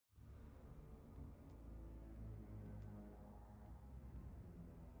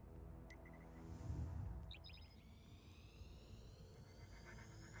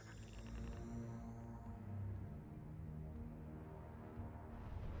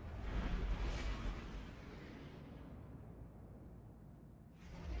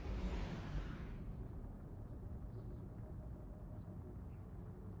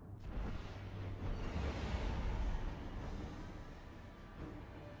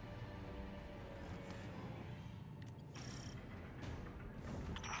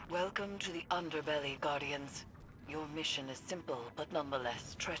Welcome to the Underbelly, Guardians. Your mission is simple, but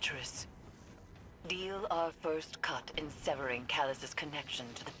nonetheless treacherous. Deal our first cut in severing Callus's connection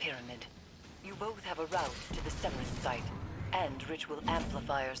to the pyramid. You both have a route to the severance site, and ritual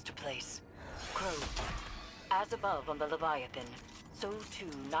amplifiers to place. Crow, as above on the Leviathan, so too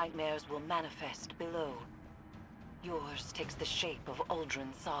nightmares will manifest below. Yours takes the shape of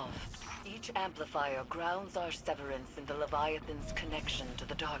Uldren Sov. Each amplifier grounds our severance in the Leviathan's connection to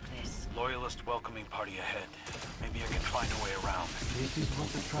the darkness. Loyalist welcoming party ahead. Maybe I can find a way around. This is what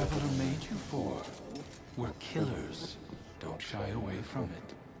the Traveler made you for. We're killers. Don't shy away from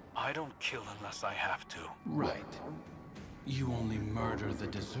it. I don't kill unless I have to. Right. You only murder the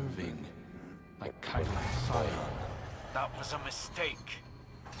deserving. Like Kaido and Sion. That was a mistake.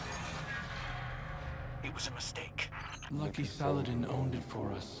 It was a mistake. Lucky Saladin owned it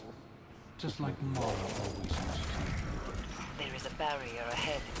for us. Just like Mara always used to. There is a barrier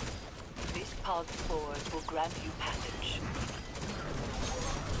ahead. This pod's spores will grant you passage.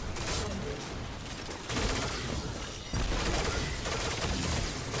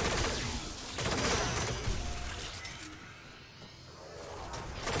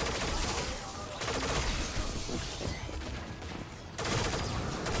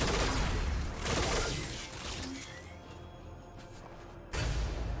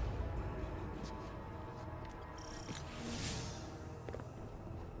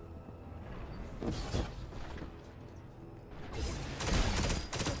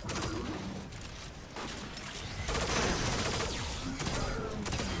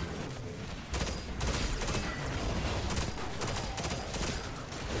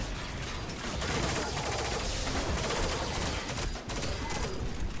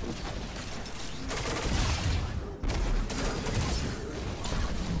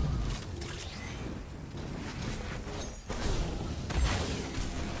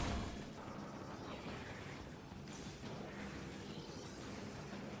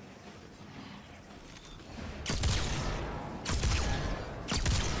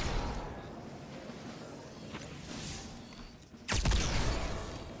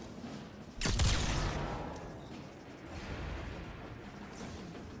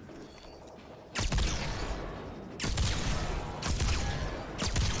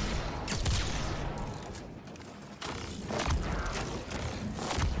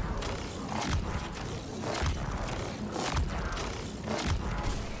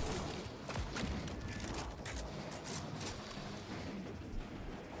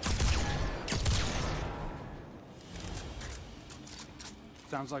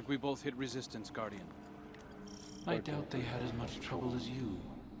 Sounds like we both hit resistance, Guardian. I doubt they had as much trouble as you.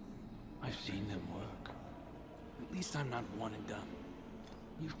 I've seen them work. At least I'm not one and done.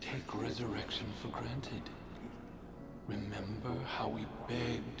 You take resurrection for granted. Remember how we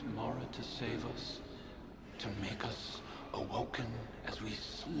begged Mara to save us? To make us awoken as we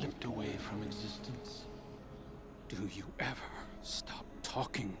slipped away from existence? Do you ever stop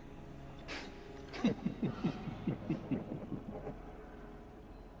talking?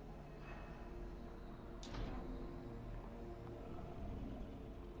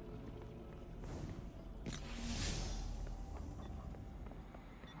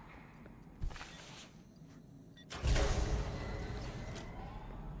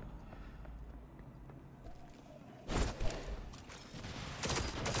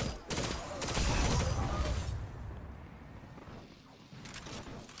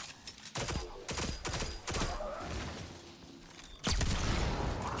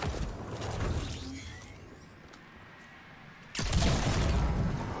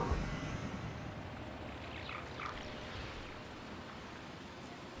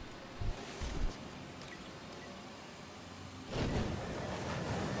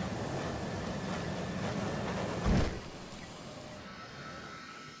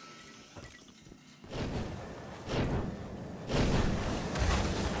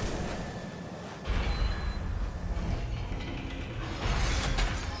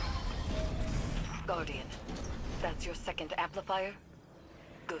 Guardian, that's your second amplifier?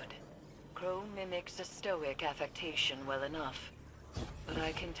 Good. Crow mimics a stoic affectation well enough. But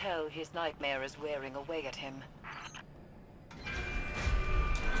I can tell his nightmare is wearing away at him.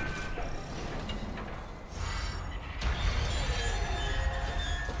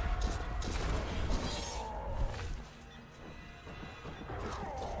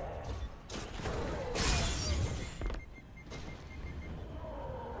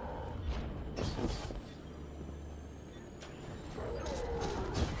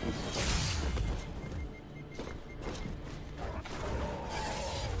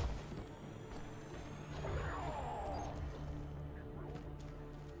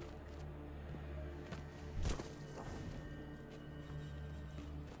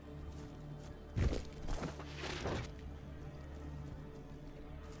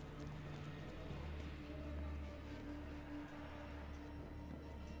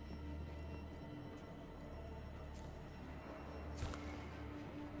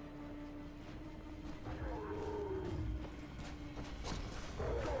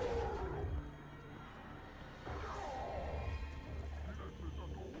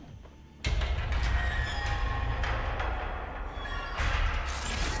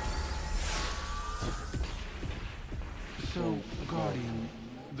 saying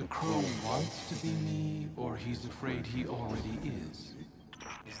the Crow wants to be me, or he's afraid he already is?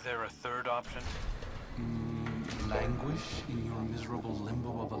 Is there a third option? Languish in your miserable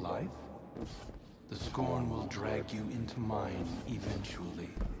limbo of a life? The Scorn will drag you into mine eventually.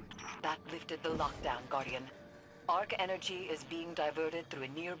 That lifted the lockdown, Guardian. Arc energy is being diverted through a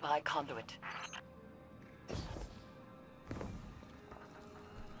nearby conduit.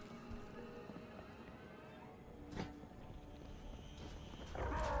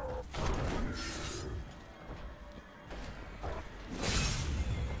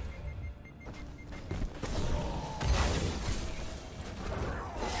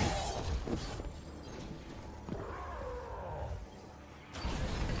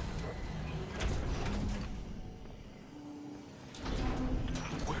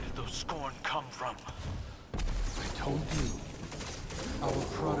 Scorn come from? I told you. Our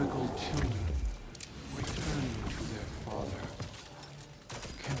prodigal children, returning to their father.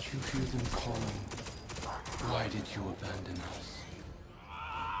 Can't you hear them calling? Why did you abandon us?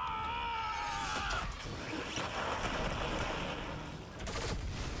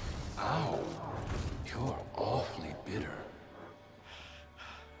 Ow. You're awfully bitter.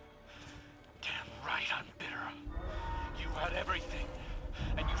 Damn right I'm bitter. You had everything.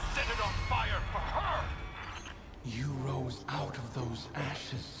 And you set it on fire for her! You rose out of those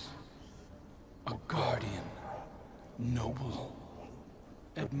ashes. A guardian. Noble.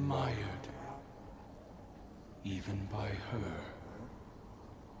 Admired. Even by her.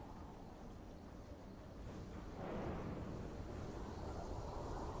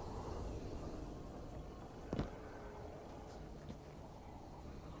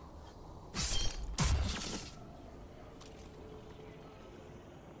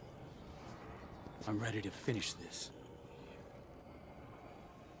 I'm ready to finish this.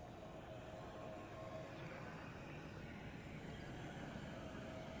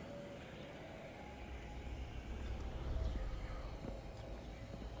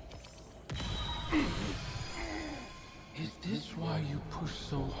 Is this why you push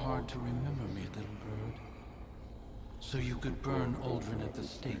so hard to remember me, little bird? So you could burn Uldren at the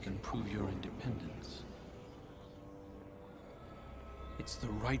stake and prove your independence? It's the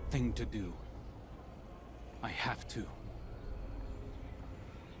right thing to do. I have to.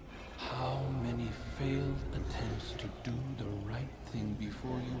 How many failed attempts to do the right thing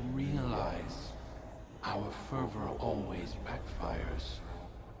before you realize our fervor always backfires?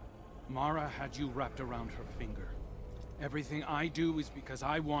 Mara had you wrapped around her finger. Everything I do is because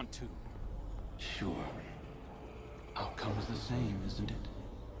I want to. Sure. Outcome's the same, isn't it?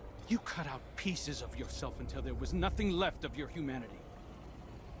 You cut out pieces of yourself until there was nothing left of your humanity.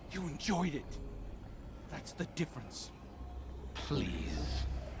 You enjoyed it. That's the difference. Please.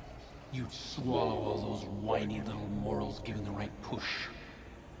 You'd swallow all those whiny little morals given the right push.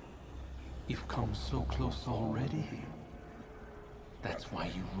 You've come so close already. That's why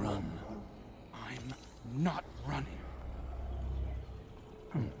you run. I'm not running.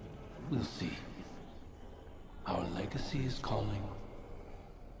 We'll see. Our legacy is calling.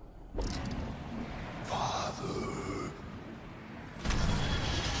 Father.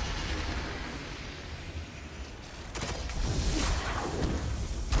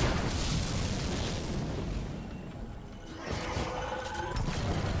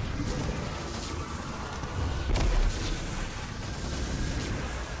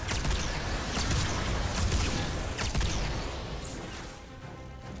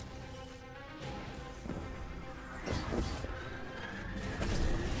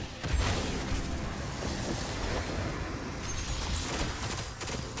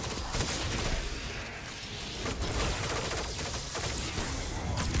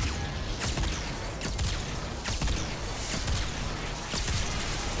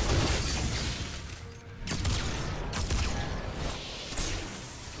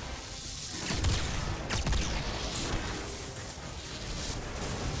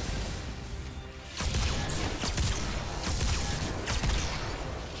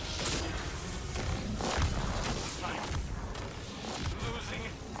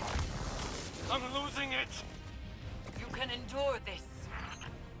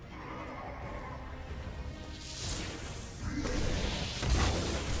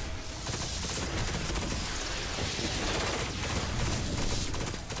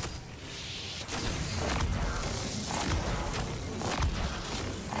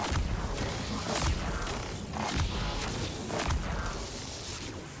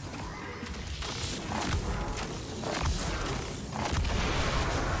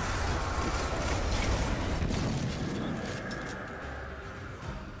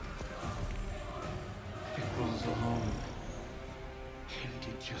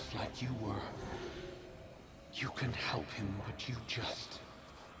 hated just like you were. You can help him, but you just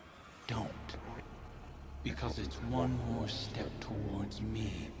don't. Because it's one more step towards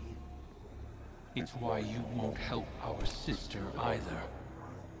me. It's why you won't help our sister either.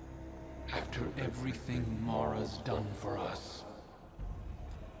 After everything Mara's done for us.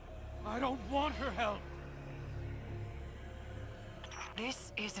 I don't want her help!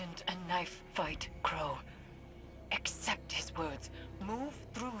 This isn't a knife fight, Crow. Accept his words. Move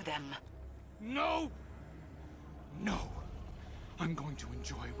through them. No! No! I'm going to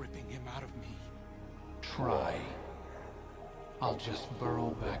enjoy ripping him out of me. Try. I'll just burrow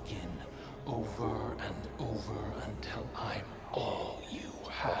back in, over and over until I'm all you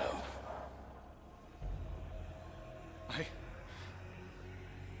have.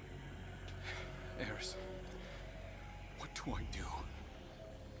 Eris, what do I do?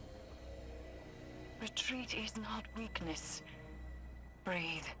 Retreat is not weakness.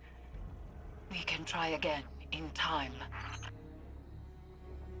 Breathe. We can try again, in time.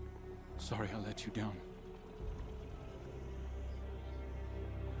 Sorry I let you down.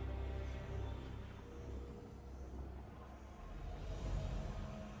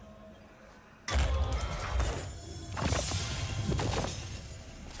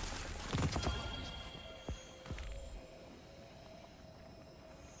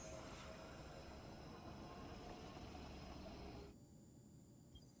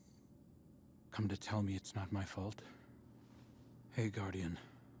 Come to tell me it's not my fault? Hey, Guardian.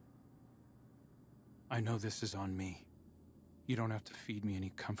 I know this is on me. You don't have to feed me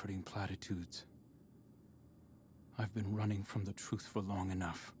any comforting platitudes. I've been running from the truth for long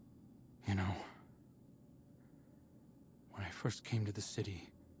enough. You know, when I first came to the city,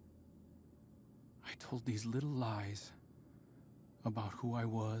 I told these little lies about who I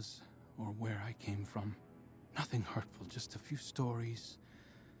was or where I came from. Nothing hurtful, just a few stories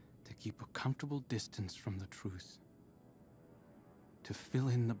to keep a comfortable distance from the truth. To fill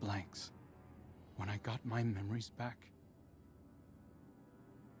in the blanks when I got my memories back.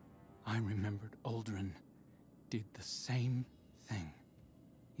 I remembered Uldren did the same thing.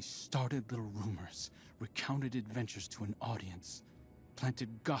 He started little rumors, recounted adventures to an audience,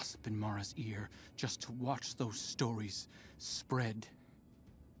 planted gossip in Mara's ear just to watch those stories spread.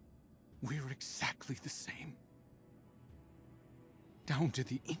 We're exactly the same. Down to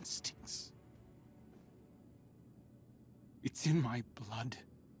the instincts. It's in my blood.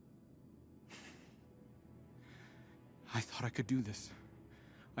 I thought I could do this.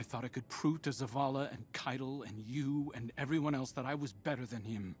 I thought I could prove to Zavala and Keitel and you and everyone else that I was better than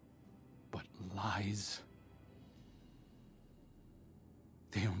him. But lies,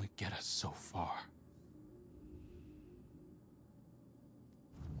 they only get us so far.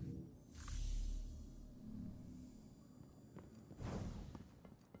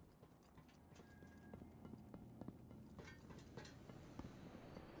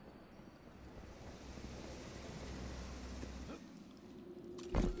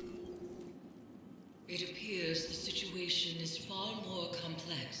 It appears the situation is far more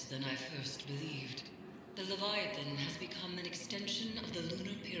complex than I first believed. The Leviathan has become an extension of the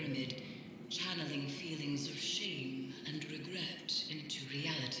lunar pyramid, channeling feelings of shame and regret into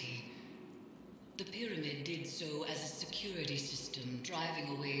reality. The pyramid did so as a security system,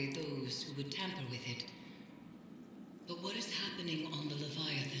 driving away those who would tamper with it. But what is happening on the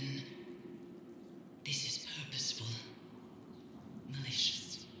Leviathan? This is purposeful, malicious.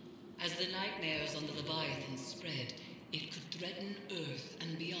 As the nightmares on the Leviathan spread, it could threaten Earth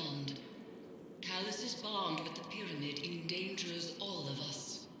and beyond. Callus's bond with the pyramid endangers all of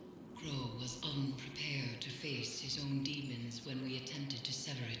us. Crow was unprepared to face his own demons when we attempted to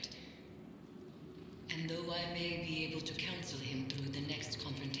sever it. And though I may be able to counsel him through the next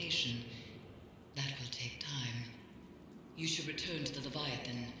confrontation, that will take time. You should return to the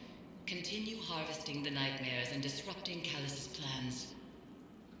Leviathan. Continue harvesting the nightmares and disrupting Callus's plans.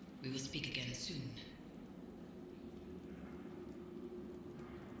 We will speak again soon.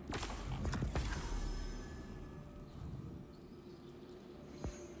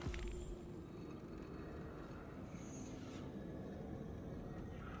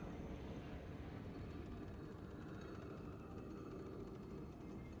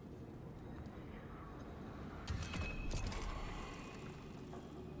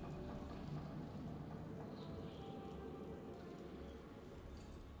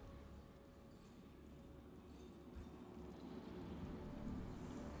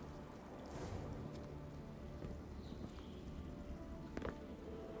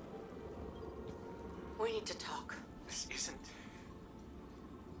 We need to talk.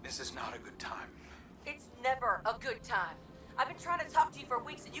 This is not a good time. It's never a good time. I've been trying to talk to you for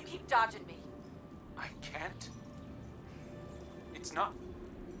weeks and you keep dodging me. I can't. It's not...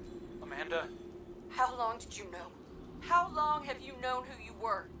 Amanda... How long did you know? How long have you known who you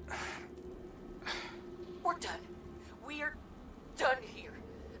were? We're done. We're done here.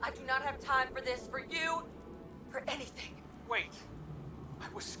 I do not have time for this, for you, for anything. Wait.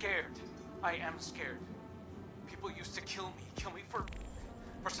 I was scared. I am scared. People used to kill me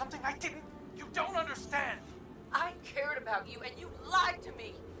for something I didn't... You don't understand! I cared about you and you lied to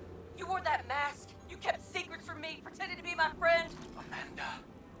me. You wore that mask. You kept secrets from me, pretending to be my friend. Amanda,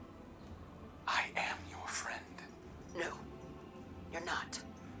 I am your friend. No, you're not.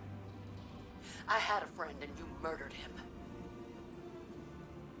 I had a friend and you murdered him.